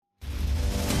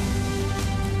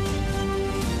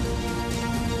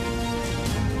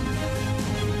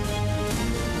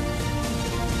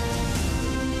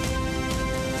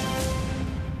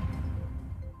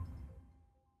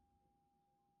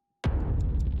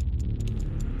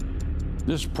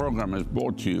This program is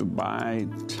brought to you by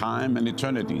Time and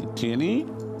Eternity, T&E,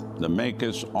 the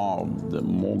makers of the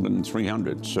Morgan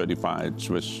 300 Certified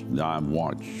Swiss Dive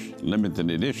Watch. Limited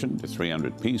edition to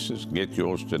 300 pieces. Get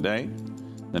yours today.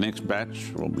 The next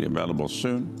batch will be available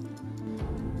soon.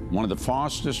 One of the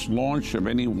fastest launch of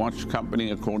any watch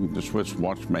company according to Swiss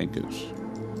watchmakers.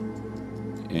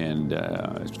 And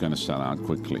it's going to sell out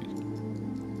quickly.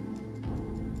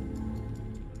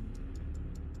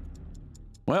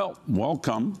 Well,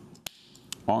 welcome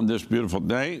on this beautiful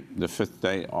day, the 5th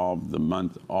day of the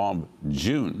month of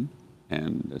June.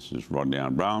 And this is Rodney R.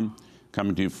 Brown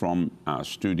coming to you from our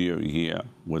studio here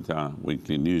with our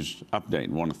weekly news update.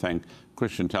 I want to thank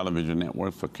Christian Television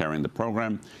Network for carrying the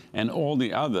program and all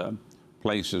the other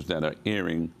places that are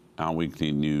airing our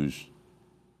weekly news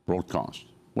broadcast.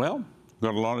 Well, we've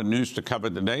got a lot of news to cover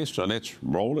today, so let's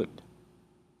roll it.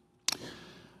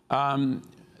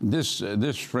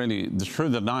 Through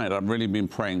the night, I've really been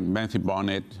praying. Matthew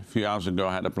Barnett, a few hours ago,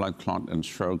 had a blood clot and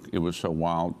stroke. It was so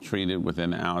wild. Treated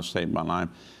within an hour, saved my life.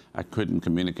 I couldn't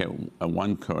communicate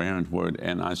one coherent word,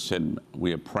 and I said,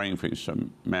 we are praying for you. So,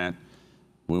 Matt,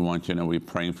 we want you to know we're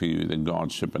praying for you that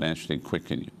God supernaturally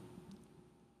quicken you.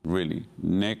 Really.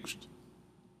 Next.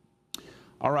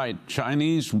 All right.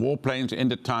 Chinese warplanes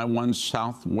into Taiwan's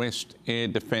Southwest Air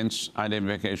Defense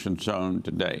Identification Zone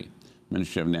today.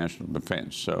 Ministry of National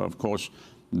Defense. So, of course,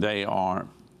 they are,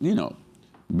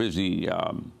 busy.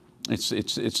 It's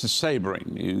the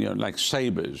sabering, like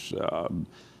sabers.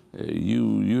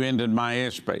 You entered my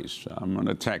airspace. I'm going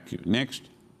to attack you. Next.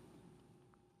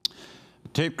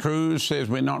 Ted Cruz says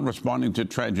we're not responding to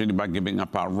tragedy by giving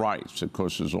up our rights. Of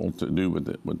course, it's all to do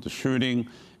with the shooting.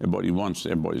 Everybody wants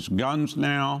everybody's guns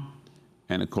now.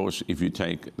 And, of course, if you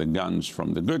take the guns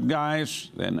from the good guys,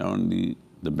 then only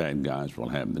the bad guys will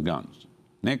have the guns.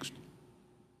 Next.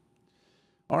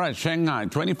 All right, Shanghai,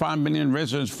 25 million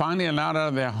residents finally allowed out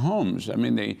of their homes. I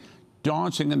mean, they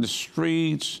dancing in the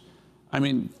streets. I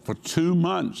mean, for 2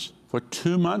 months. For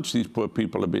 2 months, these poor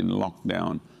people have been locked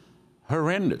down.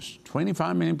 Horrendous.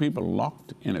 25 million people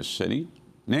locked in a city.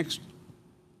 Next.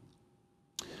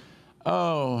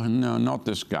 Oh, no, not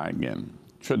this guy again.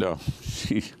 Trudeau.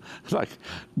 Like,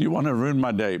 do you want to ruin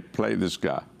my day? Play this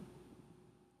guy.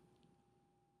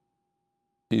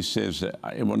 He says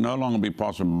it will no longer be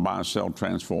possible to buy, sell,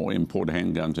 transfer, or import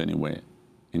handguns anywhere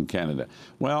in Canada.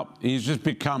 Well, he's just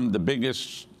become the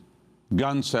biggest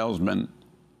gun salesman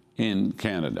in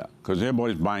Canada because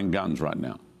everybody's buying guns right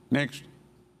now. Next.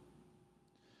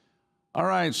 All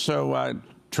right, so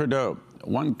Trudeau,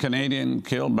 one Canadian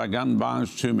killed by gun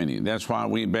violence too many. That's why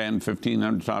we banned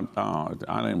 1,500 times. Oh,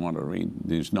 I didn't want to read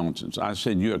this nonsense. I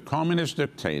said, you're a communist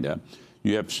dictator.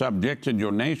 You have subjected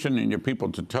your nation and your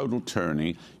people to total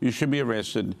tyranny. You should be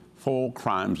arrested for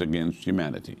crimes against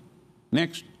humanity.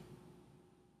 Next.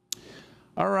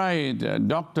 All right,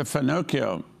 Dr.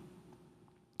 Finocchio,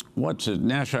 what's his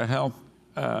National Health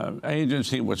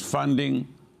Agency was funding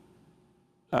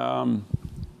to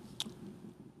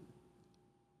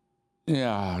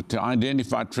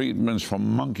identify treatments for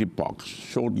monkeypox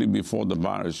shortly before the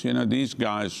virus. These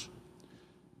guys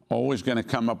always going to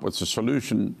come up with a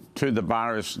solution to the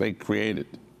virus they created.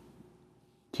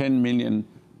 10 million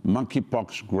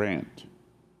monkeypox grant.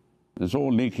 It's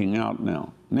all leaking out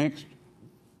now. Next.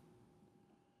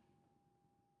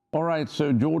 All right,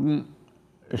 so Jordan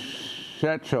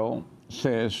Schachel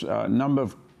says number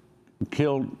of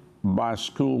killed by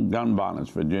school gun violence.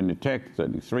 Virginia Tech,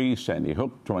 33. Sandy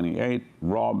Hook, 28.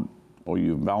 Rob or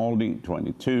Uvalde,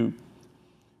 22.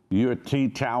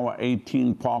 UT Tower,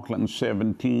 18, Parkland,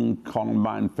 17,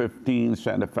 Columbine, 15,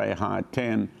 Santa Fe High,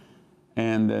 10,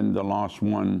 and then the last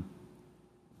one,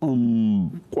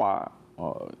 Umpqua,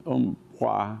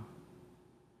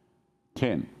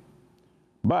 10.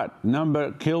 But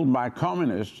number killed by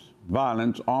communist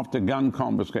violence after gun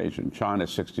confiscation. China,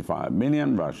 65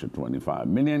 million, Russia, 25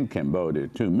 million, Cambodia,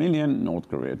 2 million, North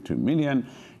Korea, 2 million,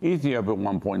 Ethiopia,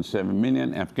 1.7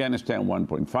 million, Afghanistan,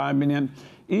 1.5 million,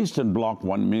 Eastern Bloc,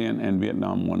 1 million, and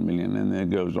Vietnam, 1 million, and it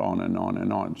goes on and on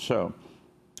and on. So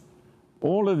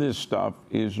all of this stuff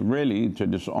is really to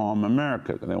disarm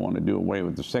America. They want to do away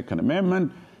with the Second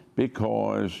Amendment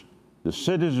because the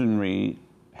citizenry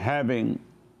having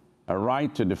a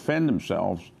right to defend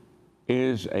themselves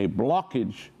is a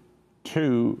blockage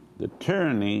to the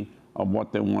tyranny of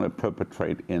what they want to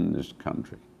perpetrate in this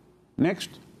country.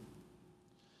 Next.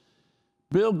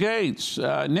 Bill Gates,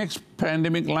 next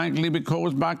pandemic likely be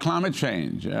caused by climate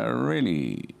change.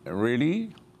 Really?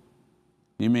 Really?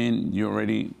 You mean you're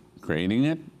already creating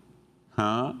it?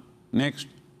 Huh? Next.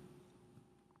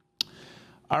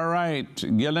 All right.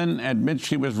 Gillen admits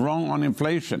she was wrong on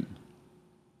inflation.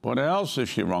 What else is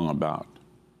she wrong about?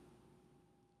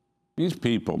 These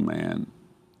people, man.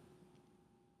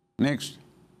 Next.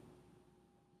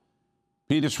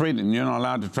 Peter Sweden, you're not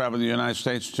allowed to travel to the United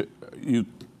States.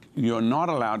 You're not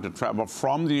allowed to travel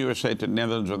from the USA to the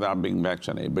Netherlands without being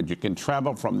vaccinated, but you can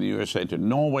travel from the USA to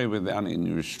Norway without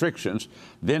any restrictions.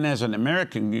 Then as an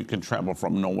American, you can travel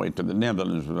from Norway to the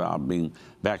Netherlands without being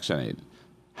vaccinated.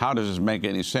 How does this make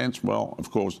any sense? Well, of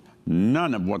course,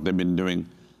 none of what they've been doing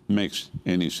makes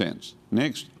any sense.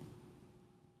 Next.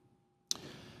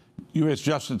 U.S.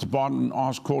 Justice Department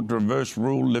asks court to reverse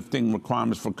rule lifting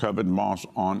requirements for COVID masks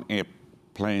on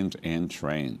airplanes and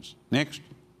trains. Next.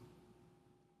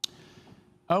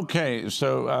 Okay,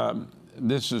 so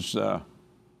this is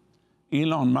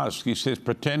Elon Musk. He says,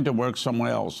 pretend to work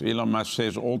somewhere else. Elon Musk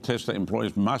says all Tesla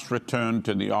employees must return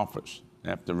to the office. They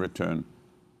have to return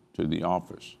to the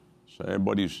office. So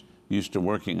everybody's used to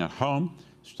working at home.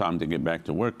 It's time to get back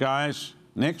to work, guys.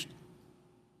 Next.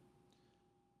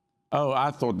 Oh,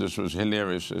 I thought this was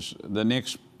hilarious. The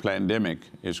next pandemic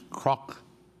is Crocs-pox,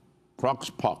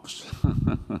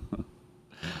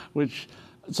 which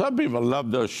some people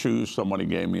love those shoes. Somebody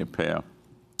gave me a pair,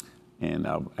 and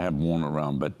I have worn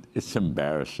around, but it's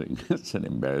embarrassing. It's an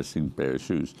embarrassing pair of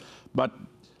shoes. But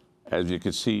as you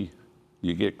can see,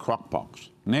 you get Croc-pox.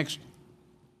 Next.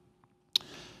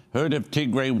 Heard of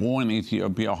Tigray war in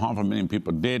Ethiopia, 500,000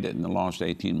 people dead in the last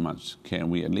 18 months. Can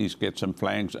we at least get some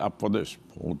flags up for this?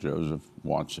 Paul Joseph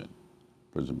Watson,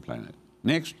 Prison Planet.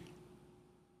 Next.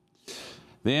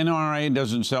 The NRA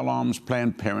doesn't sell arms,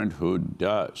 Planned Parenthood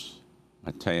does.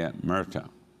 Matea Murta.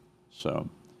 So,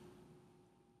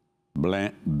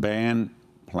 ban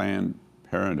Planned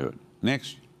Parenthood.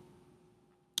 Next.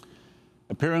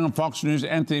 Appearing on Fox News,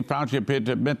 Anthony Fauci appeared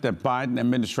to admit that Biden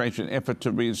administration effort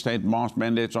to reinstate mask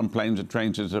mandates on planes and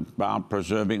trains is about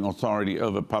preserving authority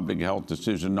over public health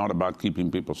decisions, not about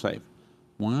keeping people safe.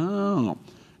 Wow.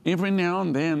 Every now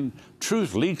and then,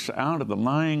 truth leaks out of the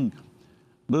lying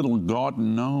little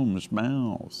garden gnome's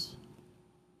mouths.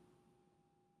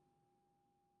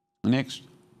 Next.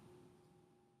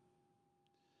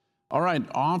 All right,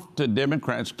 after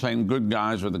Democrats claim good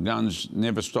guys with the guns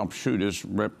never stop shooters,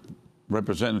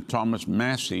 Representative Thomas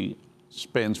Massie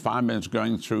spends 5 minutes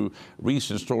going through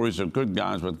recent stories of good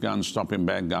guys with guns stopping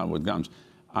bad guys with guns.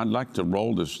 I'd like to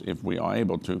roll this if we are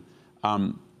able to.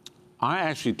 I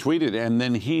actually tweeted, and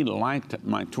then he liked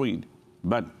my tweet.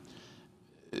 But,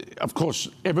 of course,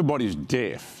 everybody's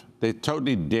deaf. They're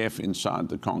totally deaf inside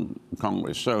the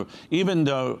Congress. So even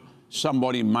though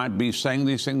somebody might be saying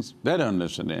these things, they don't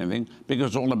listen to anything because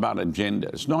it's all about agenda.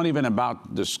 It's not even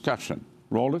about discussion.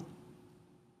 Roll it.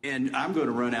 And I'm going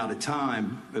to run out of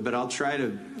time, but I'll try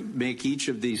to make each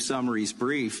of these summaries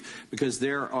brief because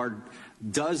there are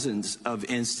dozens of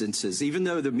instances. Even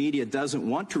though the media doesn't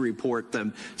want to report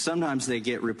them, sometimes they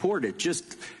get reported.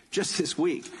 Just this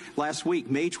week, last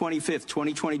week, May 25th,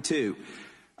 2022,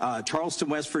 Charleston,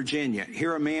 West Virginia.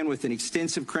 Here a man with an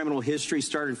extensive criminal history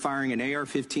started firing an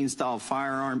AR-15 style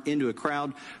firearm into a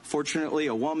crowd. Fortunately,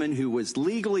 a woman who was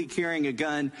legally carrying a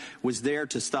gun was there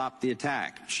to stop the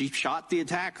attack. She shot the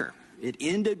attacker. It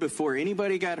ended before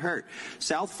anybody got hurt.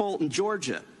 South Fulton,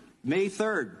 Georgia. May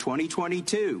 3rd,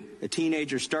 2022, a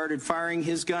teenager started firing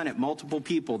his gun at multiple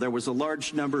people. There was a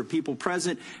large number of people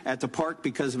present at the park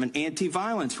because of an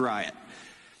anti-violence riot.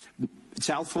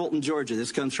 South Fulton, Georgia.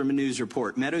 This comes from a news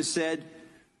report. Meadows said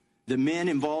the men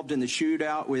involved in the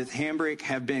shootout with Hambrick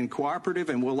have been cooperative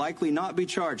and will likely not be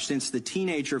charged since the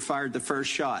teenager fired the first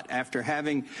shot. After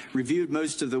having reviewed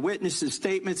most of the witnesses'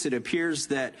 statements, it appears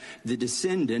that the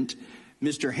descendant,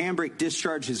 Mr. Hambrick,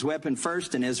 discharged his weapon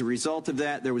first, and as a result of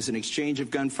that, there was an exchange of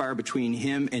gunfire between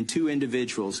him and two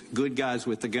individuals, good guys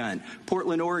with the gun.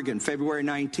 Portland, Oregon, February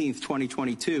 19th,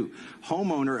 2022.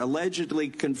 Homeowner allegedly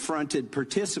confronted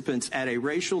participants at a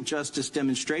racial justice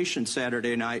demonstration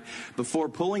Saturday night before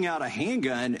pulling out a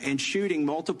handgun and shooting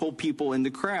multiple people in the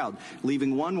crowd,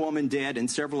 leaving one woman dead and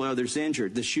several others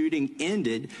injured. The shooting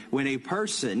ended when a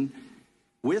person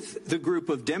with the group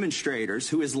of demonstrators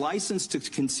who is licensed to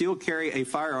conceal carry a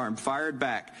firearm fired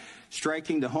back,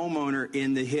 striking the homeowner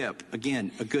in the hip.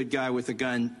 Again, a good guy with a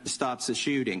gun stops the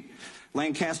shooting.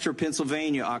 Lancaster,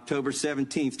 Pennsylvania, October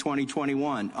 17th,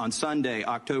 2021. On Sunday,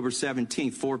 October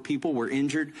 17th, 4 people were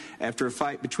injured after a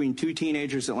fight between two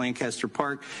teenagers at Lancaster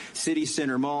Park. City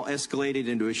Center Mall escalated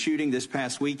into a shooting this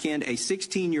past weekend. A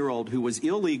 16-year-old who was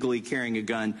illegally carrying a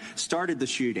gun started the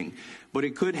shooting, but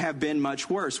it could have been much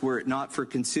worse were it not for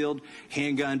concealed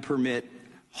handgun permit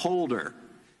holder.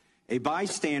 A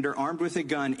bystander armed with a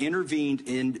gun intervened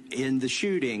in the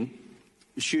shooting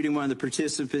shooting one of the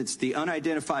participants. The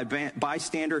unidentified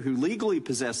bystander who legally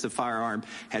possessed the firearm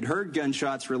had heard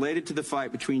gunshots related to the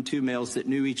fight between two males that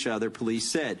knew each other, police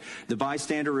said. The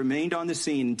bystander remained on the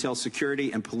scene until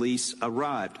security and police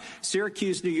arrived.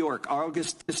 Syracuse, New York,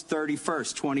 August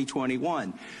 31st,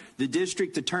 2021. The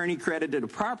district attorney credited a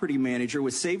property manager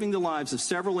with saving the lives of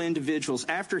several individuals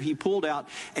after he pulled out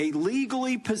a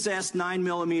legally possessed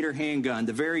 9mm handgun,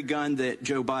 the very gun that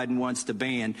Joe Biden wants to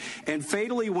ban, and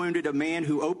fatally wounded a man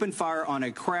who opened fire on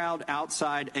a crowd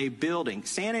outside a building.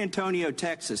 San Antonio,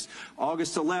 Texas,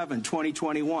 August 11,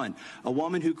 2021. A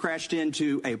woman who crashed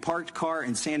into a parked car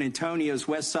in San Antonio's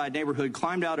West Side neighborhood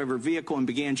climbed out of her vehicle and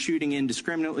began shooting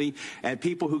indiscriminately at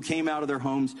people who came out of their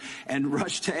homes and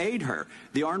rushed to aid her.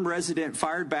 The armed resident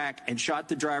fired back and shot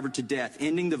the driver to death,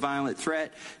 ending the violent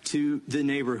threat to the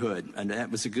neighborhood. And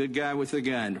that was a good guy with a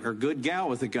gun, or good gal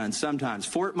with a gun sometimes.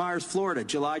 Fort Myers, Florida,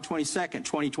 July 22nd,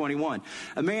 2021.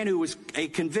 A man who was a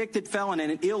convicted felon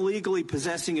and illegally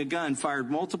possessing a gun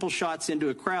fired multiple shots into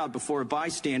a crowd before a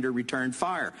bystander returned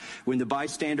fire. When the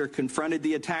bystander confronted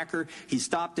the attacker, he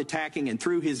stopped attacking and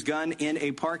threw his gun in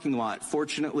a parking lot.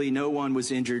 Fortunately, no one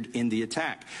was injured in the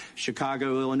attack.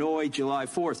 Chicago, Illinois, July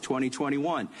 4th,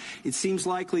 2021. It seems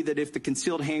likely that if the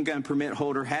concealed handgun permit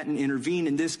holder hadn't intervened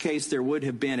in this case, there would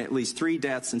have been at least 3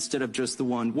 deaths instead of just the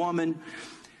one woman.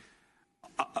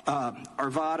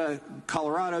 Arvada,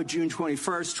 Colorado, June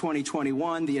 21st,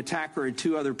 2021. The attacker and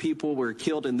 2 other people were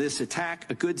killed in this attack.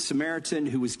 A good Samaritan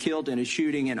who was killed in a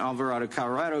shooting in Alvarado,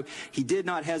 Colorado. He did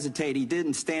not hesitate. He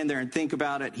didn't stand there and think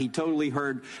about it. He totally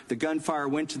heard the gunfire,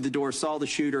 went to the door, saw the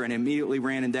shooter, and immediately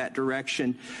ran in that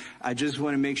direction. I just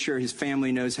want to make sure his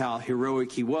family knows how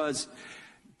heroic he was.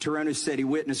 Toronto said he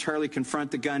witnessed Hurley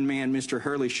confront the gunman. Mr.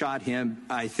 Hurley shot him.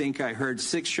 I think I heard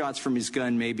 6 shots from his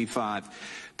gun, maybe 5.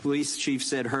 Police chief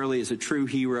said Hurley is a true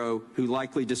hero who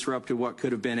likely disrupted what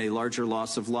could have been a larger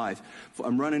loss of life.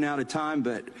 I'm running out of time,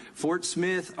 but Fort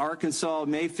Smith, Arkansas,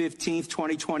 May 15th,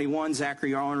 2021,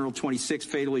 Zachary Arnold, 26,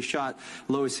 fatally shot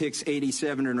Lois Hicks,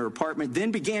 87, in her apartment,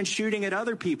 then began shooting at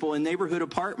other people in neighborhood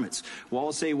apartments.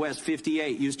 Wallace A. West,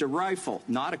 58, used a rifle,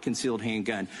 not a concealed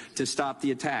handgun, to stop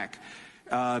the attack.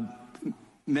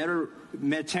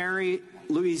 Metairie,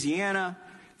 Louisiana,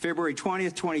 February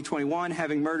 20th, 2021,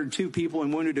 having murdered 2 people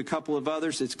and wounded a couple of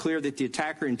others, it's clear that the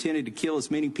attacker intended to kill as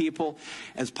many people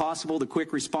as possible. The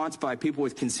quick response by people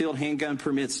with concealed handgun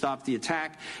permits stopped the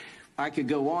attack. I could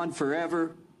go on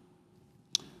forever.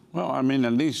 Well, I mean,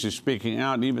 at least he's speaking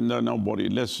out, even though nobody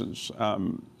listens.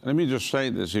 Let me just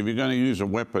say this. If you're going to use a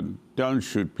weapon, don't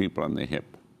shoot people in the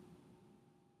hip.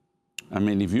 I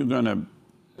mean, if you're going to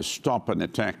stop an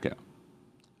attacker,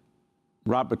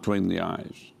 right between the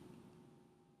eyes.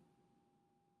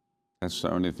 That's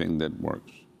the only thing that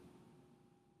works.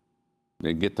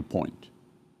 They get the point.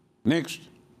 Next.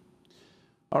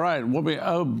 All right, we'll be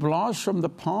a blast from the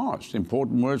past.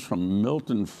 Important words from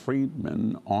Milton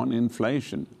Friedman on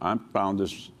inflation. I found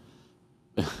this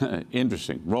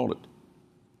interesting. Roll it.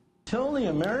 Till the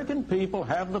American people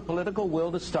have the political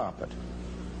will to stop it,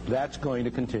 that's going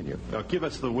to continue. Now, give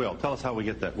us the will. Tell us how we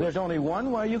get that will. There's only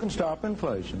one way you can stop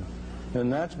inflation,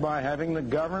 and that's by having the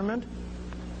government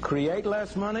create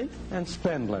less money and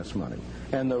spend less money.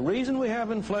 And the reason we have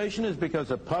inflation is because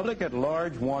the public at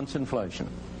large wants inflation.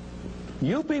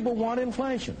 You people want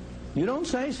inflation. You don't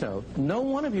say so. No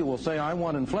one of you will say, I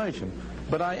want inflation.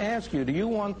 But I ask you, do you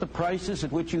want the prices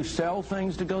at which you sell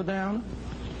things to go down?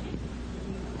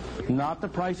 Not the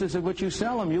prices at which you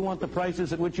sell them. You want the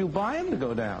prices at which you buy them to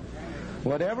go down.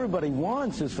 What everybody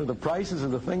wants is for the prices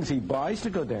of the things he buys to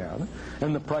go down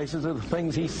and the prices of the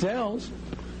things he sells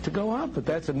to go up. But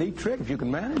that's a neat trick if you can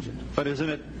manage it. But isn't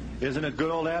it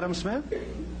good old Adam Smith?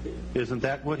 Isn't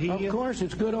that what he... Of course,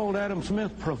 it's good old Adam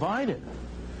Smith, provided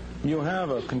you have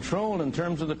a control in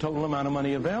terms of the total amount of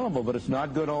money available. But it's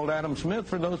not good old Adam Smith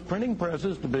for those printing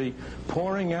presses to be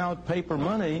pouring out paper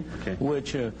money, okay,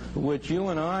 which you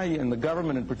and I and the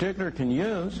government in particular can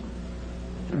use.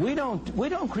 We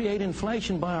don't create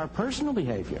inflation by our personal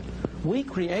behavior. We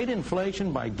create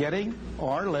inflation by getting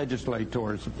our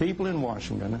legislators, the people in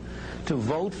Washington, to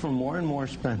vote for more and more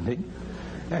spending,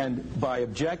 and by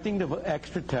objecting to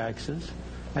extra taxes,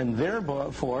 and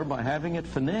therefore by having it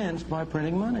financed by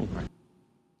printing money.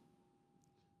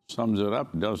 Sums it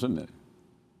up, doesn't it?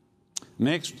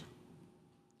 Next.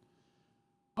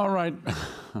 All right.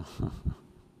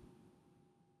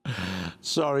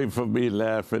 Sorry for me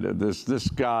laughing at this. This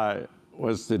guy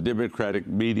was the Democratic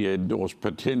media-endorsed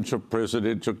potential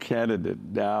presidential candidate.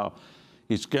 Now,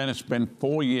 he's going to spend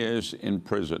 4 years in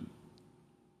prison.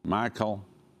 Michael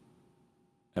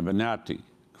Avenatti,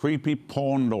 creepy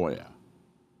porn lawyer.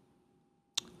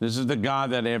 This is the guy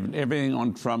that had everything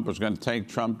on Trump, was going to take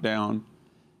Trump down,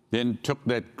 then took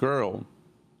that girl,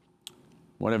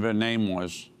 whatever her name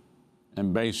was,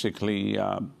 and basically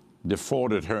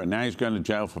defrauded her. Now he's going to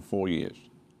jail for 4 years.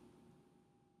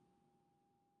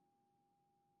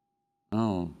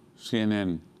 Oh,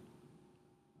 CNN.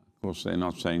 Of course, they're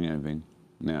not saying anything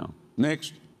now.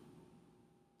 Next.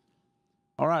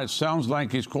 All right, sounds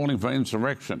like he's calling for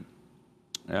insurrection.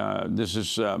 This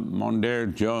is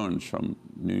Mondaire Jones from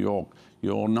New York.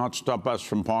 You will not stop us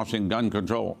from passing gun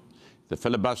control. If the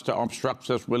filibuster obstructs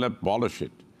us, we'll abolish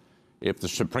it. If the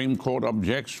Supreme Court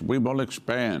objects, we will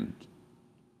expand.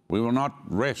 We will not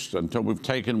rest until we've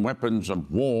taken weapons of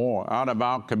war out of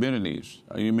our communities.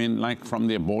 You mean like from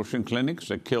the abortion clinics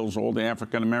that kills all the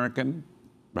African American?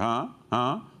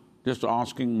 Just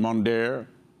asking Mondaire.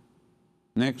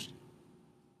 Next.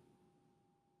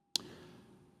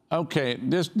 Okay,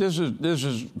 this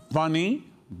is funny,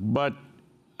 but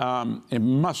it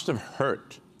must have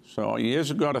hurt. So years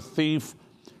ago, a thief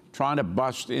trying to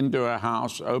bust into a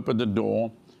house, opened the door,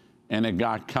 and a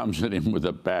guy comes at him with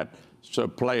a bat. So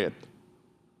play it.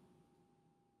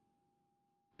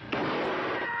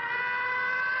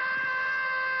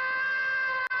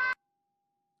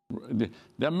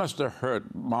 That must have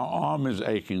hurt. My arm is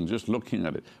aching just looking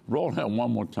at it. Roll that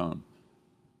one more time.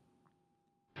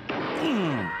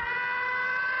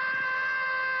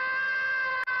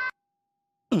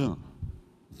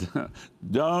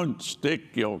 Don't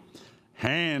stick your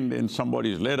hand in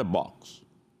somebody's letterbox.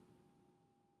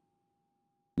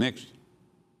 Next.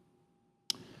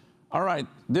 All right,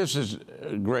 this is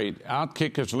great.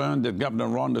 Outkickers learned that Governor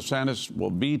Ron DeSantis will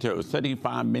veto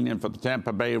 $35 million for the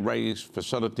Tampa Bay Rays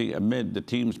facility amid the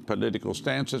team's political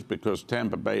stances because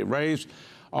Tampa Bay Rays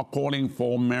are calling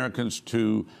for Americans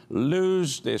to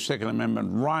lose their Second Amendment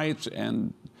rights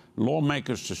and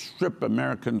lawmakers to strip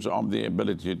Americans of the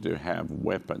ability to have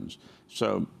weapons.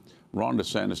 So Ron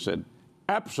DeSantis said,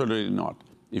 absolutely not.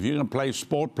 If you're going to play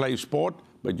sport,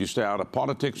 but you stay out of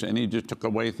politics, and he just took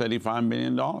away $35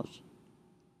 million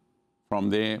from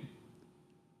their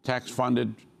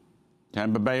tax-funded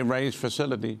Tampa Bay Rays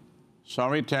facility.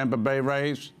 Sorry, Tampa Bay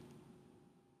Rays.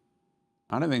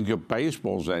 I don't think your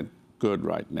baseball's that good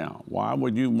right now. Why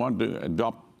would you want to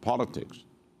adopt politics?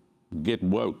 Get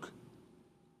woke.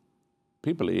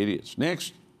 People are idiots.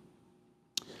 Next.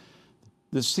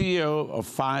 The CEO of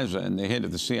Pfizer and the head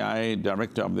of the CIA,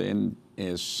 director of the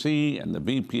NSC, and the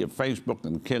VP of Facebook,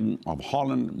 and King of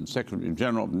Holland, and Secretary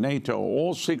General of NATO, are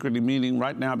all secretly meeting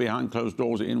right now behind closed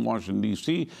doors in Washington,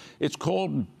 D.C. It's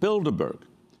called Bilderberg,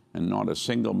 and not a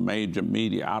single major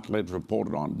media outlet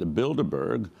reported on the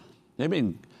Bilderberg. They've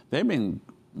been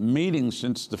meeting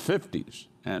since the 50s,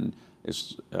 and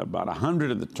it's about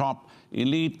 100 of the top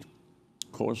elite.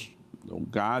 Of course, the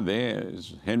guy there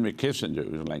is Henry Kissinger,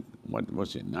 who's like,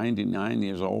 what's he, 99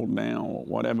 years old now or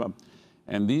whatever.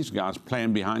 And these guys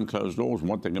plan behind closed doors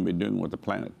what they're going to be doing with the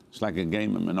planet. It's like a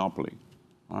game of Monopoly.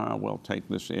 We'll take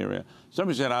this area.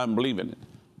 Somebody said, I don't believe in it.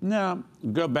 No,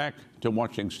 go back to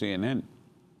watching CNN.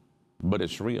 But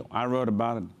it's real. I wrote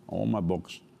about it, all my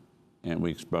books, and we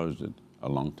exposed it a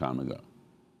long time ago.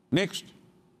 Next.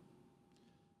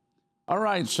 All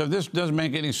right, so this doesn't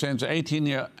make any sense. 18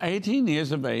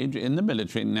 years of age in the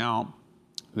military. Now,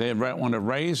 they want to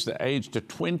raise the age to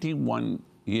 21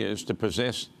 years to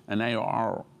possess an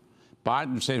AR.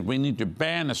 Biden says we need to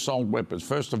ban assault weapons.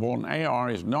 First of all, an AR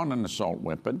is not an assault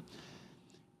weapon.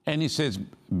 And he says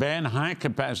ban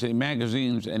high-capacity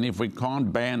magazines, and if we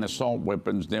can't ban assault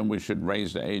weapons, then we should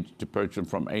raise the age to purchase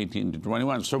from 18 to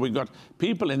 21. So we've got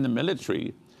people in the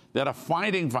military that are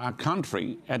fighting for our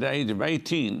country at the age of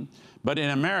 18, but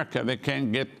in America, they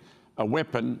can't get a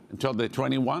weapon until they're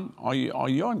 21. Are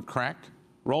you on crack?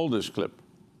 Roll this clip.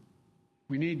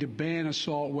 We need to ban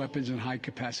assault weapons and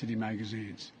high-capacity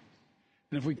magazines.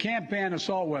 And if we can't ban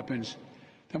assault weapons,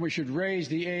 then we should raise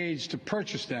the age to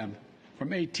purchase them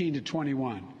from 18 to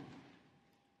 21.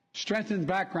 Strengthen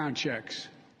background checks.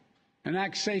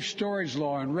 Enact safe storage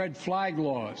law and red flag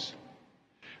laws.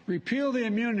 Repeal the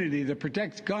immunity that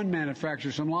protects gun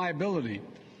manufacturers from liability.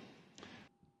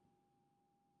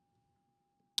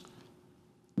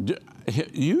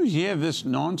 You hear this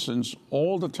nonsense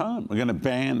all the time. We're going to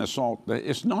ban assault.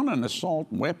 It's not an assault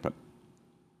weapon.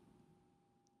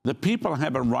 The people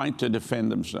have a right to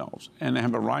defend themselves, and they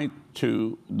have a right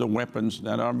to the weapons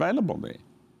that are available there.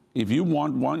 If you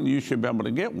want one, you should be able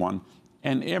to get one.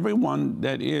 And everyone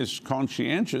that is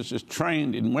conscientious is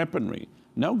trained in weaponry.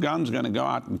 No gun's going to go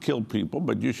out and kill people,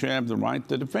 but you should have the right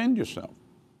to defend yourself.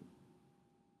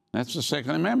 That's the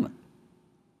Second Amendment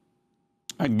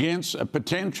against a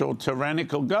potential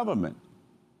tyrannical government.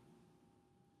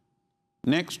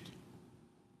 Next.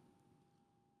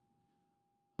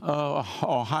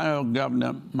 Ohio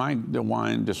Governor Mike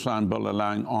DeWine to sign bill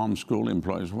allowing armed school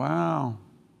employees. Wow.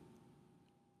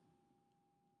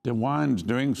 DeWine's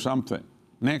doing something.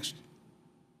 Next.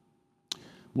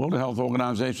 World Health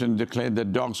Organization declared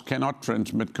that dogs cannot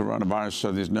transmit coronavirus,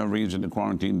 so there's no reason to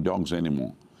quarantine dogs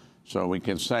anymore. So we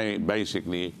can say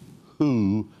basically,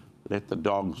 who let the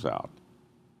dogs out?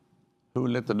 Who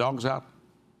let the dogs out?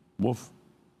 Woof,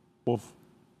 woof.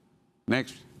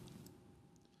 Next.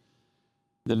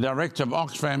 The director of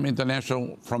Oxfam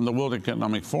International from the World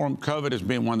Economic Forum, COVID has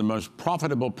been one of the most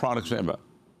profitable products ever.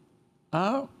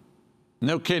 Oh,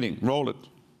 no kidding. Roll it.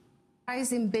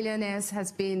 Rise in billionaires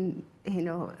has been,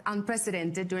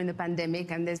 unprecedented during the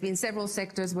pandemic, and there's been several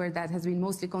sectors where that has been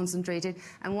mostly concentrated,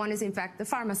 and one is in fact the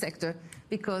pharma sector,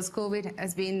 because COVID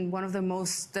has been one of the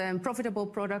most profitable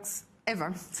products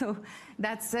ever. So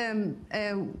that's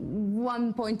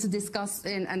one point to discuss,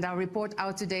 and our report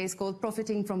out today is called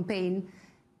Profiting from Pain,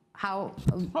 how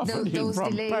those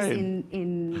delays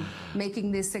in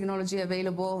making this technology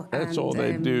available That's all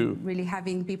they do. Really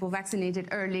having people vaccinated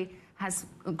early has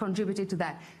contributed to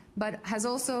that. But has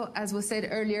also, as was said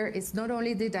earlier, it's not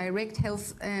only the direct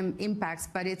health impacts,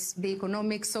 but it's the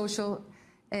economic, social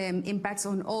impacts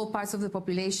on all parts of the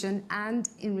population, and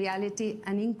in reality,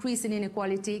 an increase in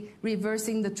inequality,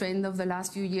 reversing the trend of the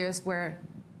last few years where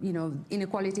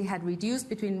inequality had reduced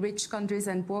between rich countries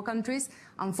and poor countries.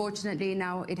 Unfortunately,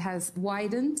 now it has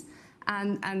widened.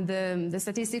 And the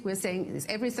statistic we're saying is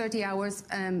every 30 hours,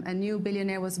 a new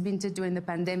billionaire was minted during the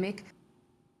pandemic.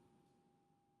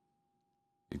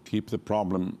 To keep the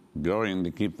problem going,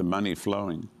 to keep the money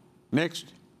flowing.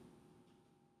 Next.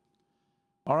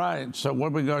 All right, so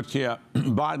what we got here,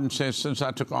 Biden says, since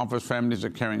I took office, families are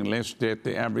carrying less debt.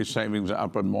 The average savings are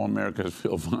up and more Americans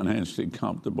feel financially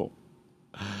comfortable.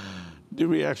 Do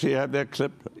we actually have that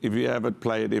clip? If you have it,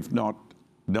 play it. If not,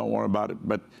 don't worry about it.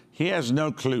 But he has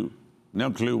no clue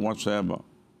whatsoever.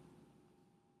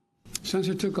 Since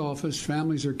I took office,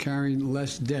 families are carrying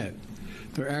less debt.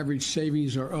 Their average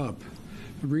savings are up.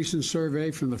 A recent survey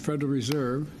from the Federal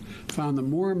Reserve found that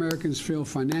more Americans feel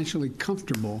financially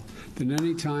comfortable than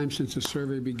any time since the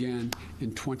survey began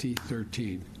in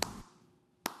 2013.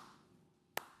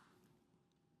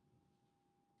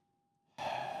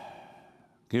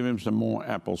 Give him some more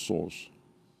applesauce.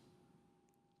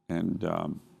 And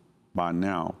by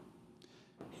now,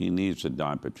 he needs a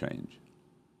diaper change.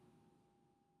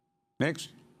 Next.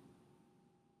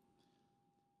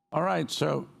 All right,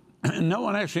 so no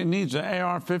one actually needs an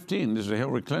AR-15. This is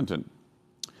Hillary Clinton.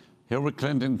 Hillary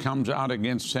Clinton comes out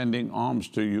against sending arms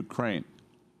to Ukraine,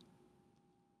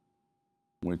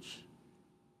 which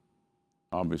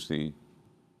obviously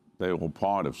they were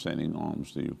part of sending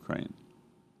arms to Ukraine.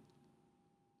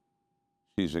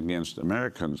 She's against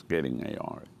Americans getting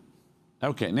AR.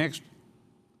 Okay, next.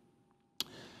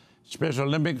 Special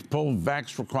Olympics pulled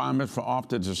vax requirements for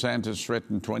after DeSantis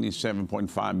threatened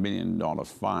 $27.5 million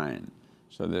fine.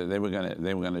 So they were going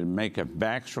to make a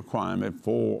vax requirement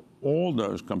for all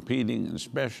those competing in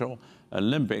Special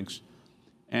Olympics,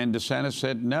 and DeSantis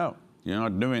said, no, you're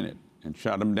not doing it, and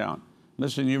shut him down.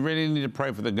 Listen, you really need to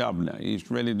pray for the governor. He's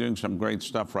really doing some great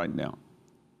stuff right now.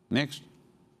 Next.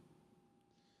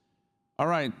 All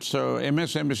right, so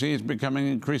MSNBC is becoming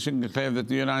increasingly clear that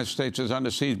the United States is under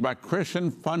siege by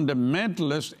Christian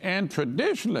fundamentalists and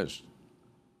traditionalists.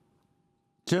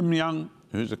 Tim Young,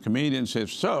 who's a comedian,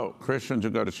 says, so Christians who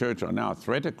go to church are now a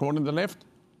threat according to the left?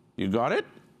 You got it?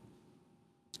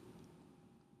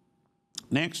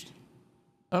 Next.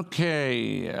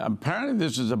 Okay, apparently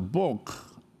this is a book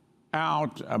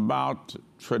out about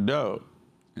Trudeau,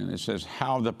 and it says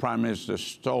how the Prime Minister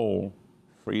stole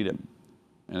freedom.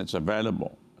 And it's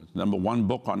available. It's #1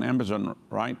 book on Amazon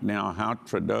right now, How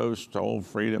Trudeau Stole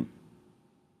Freedom.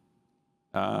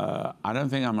 I don't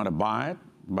think I'm going to buy it,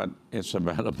 but it's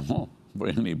available for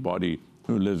anybody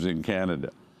who lives in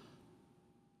Canada.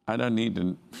 I don't need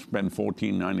to spend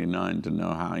 $14.99 to know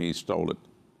how he stole it.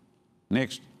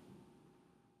 Next.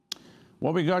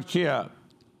 What we got here,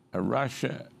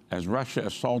 Russia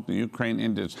assaulted Ukraine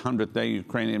into its 100th day,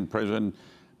 Ukrainian President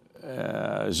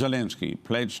Zelensky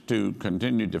pledged to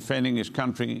continue defending his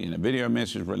country in a video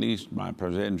message released by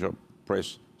Presidential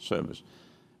Press Service.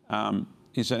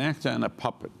 He's an actor and a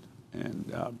puppet,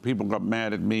 and people got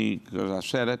mad at me because I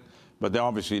said it, but they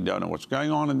obviously don't know what's going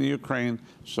on in the Ukraine,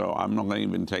 so I'm not going to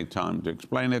even take time to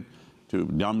explain it, to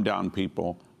dumb down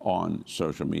people on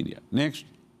social media. Next.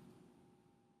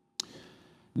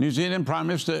 New Zealand Prime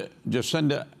Minister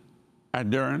Jacinda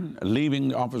Ardern leaving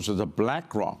the office of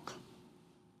BlackRock.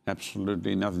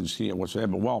 Absolutely nothing to see here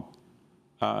whatsoever. Well,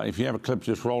 If you have a clip,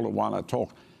 just roll it while I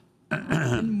talk.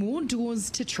 And more doors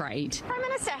to trade. Prime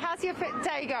Minister, how's your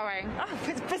day going? Oh,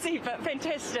 it's busy but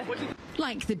fantastic.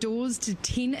 Like the doors to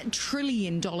 $10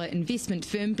 trillion investment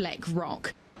firm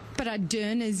BlackRock. But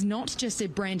Ardern is not just a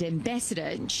brand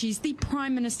ambassador, she's the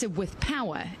Prime Minister with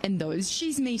power, and those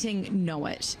she's meeting know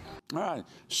it. All right,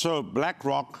 so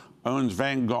BlackRock owns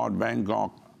Vanguard,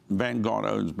 Vanguard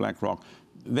owns BlackRock.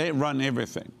 They run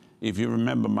everything. If you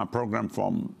remember my program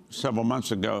from several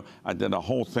months ago, I did a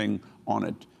whole thing on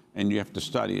it, and you have to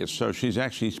study it. So she's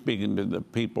actually speaking to the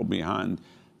people behind,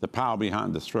 the power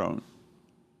behind the throne.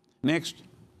 Next.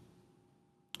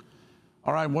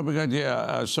 All right, what we got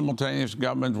here, simultaneous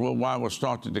governments worldwide will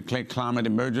start to declare climate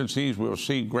emergencies. We'll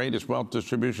see greatest wealth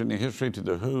distribution in history to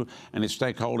the WHO and its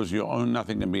stakeholders. You own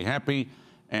nothing and be happy.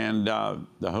 And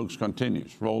the hoax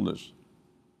continues. Roll this.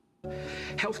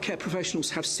 Healthcare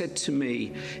professionals have said to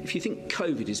me, if you think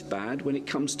COVID is bad, when it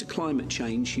comes to climate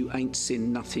change, you ain't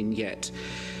seen nothing yet.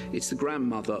 It's the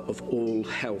grandmother of all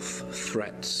health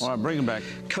threats. All right, bring it back.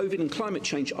 COVID and climate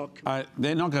change are...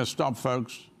 They're not going to stop,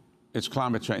 folks. It's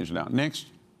climate change now. Next.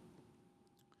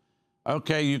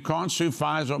 Okay, you can't sue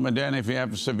Pfizer or Moderna if you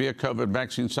have severe COVID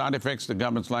vaccine side effects. The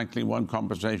government's likely won't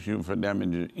compensate you for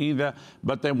damages either,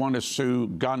 but they want to sue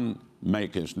gun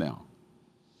makers now.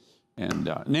 And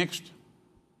next.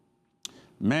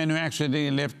 Man who accidentally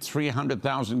left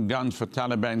 300,000 guns for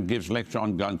Taliban gives lecture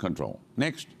on gun control.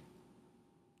 Next.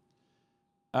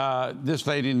 This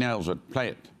lady nails it.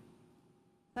 Play it.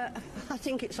 I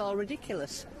think it's all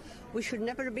ridiculous. We should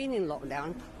never have been in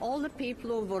lockdown. All the people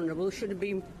who are vulnerable should have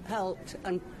been helped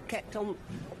and kept on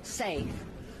safe.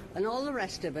 And all the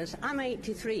rest of us, I'm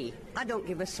 83, I don't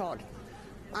give a sod.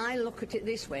 I look at it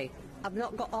this way, I've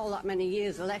not got all that many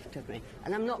years left of me,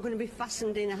 and I'm not going to be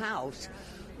fastened in a house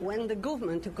when the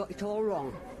government have got it all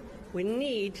wrong. We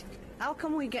need, how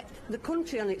can we get the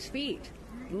country on its feet,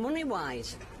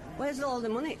 money-wise? Where's all the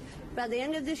money? By the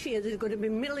end of this year, there's going to be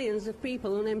millions of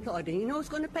people unemployed, and you know who's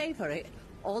going to pay for it?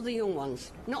 All the young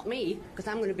ones. Not me, because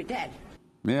I'm going to be dead.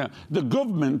 Yeah, the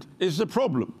government is the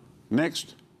problem.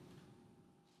 Next.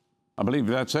 I believe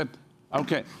that's it.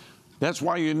 Okay, that's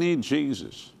why you need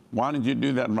Jesus. Why don't you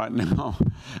do that right now?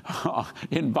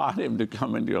 Invite him to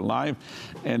come into your life,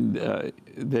 and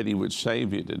that he would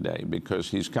save you today, because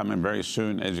he's coming very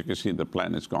soon. As you can see, the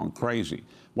planet's gone crazy.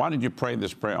 Why don't you pray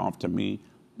this prayer after me?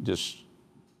 Just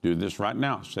do this right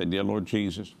now. Say, dear Lord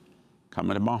Jesus,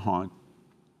 come into my heart.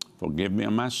 Forgive me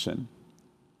of my sin.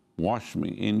 Wash me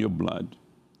in your blood.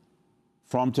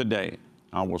 From today,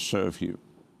 I will serve you.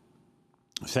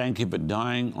 Thank you for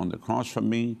dying on the cross for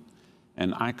me.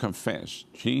 And I confess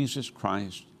Jesus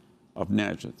Christ of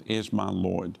Nazareth is my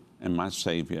Lord and my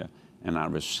Savior. And I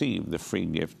receive the free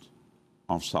gift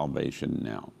of salvation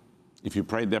now. If you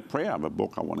prayed that prayer, I have a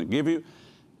book I want to give you.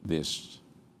 This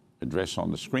address on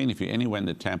the screen. If you're anywhere in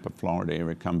the Tampa, Florida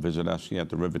area, come visit us here at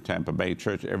the River Tampa Bay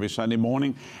Church every Sunday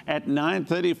morning at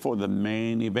 9:30 for the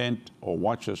main event, or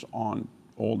watch us on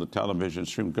all the television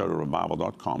streams. Go to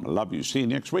revival.com. I love you. See you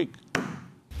next week.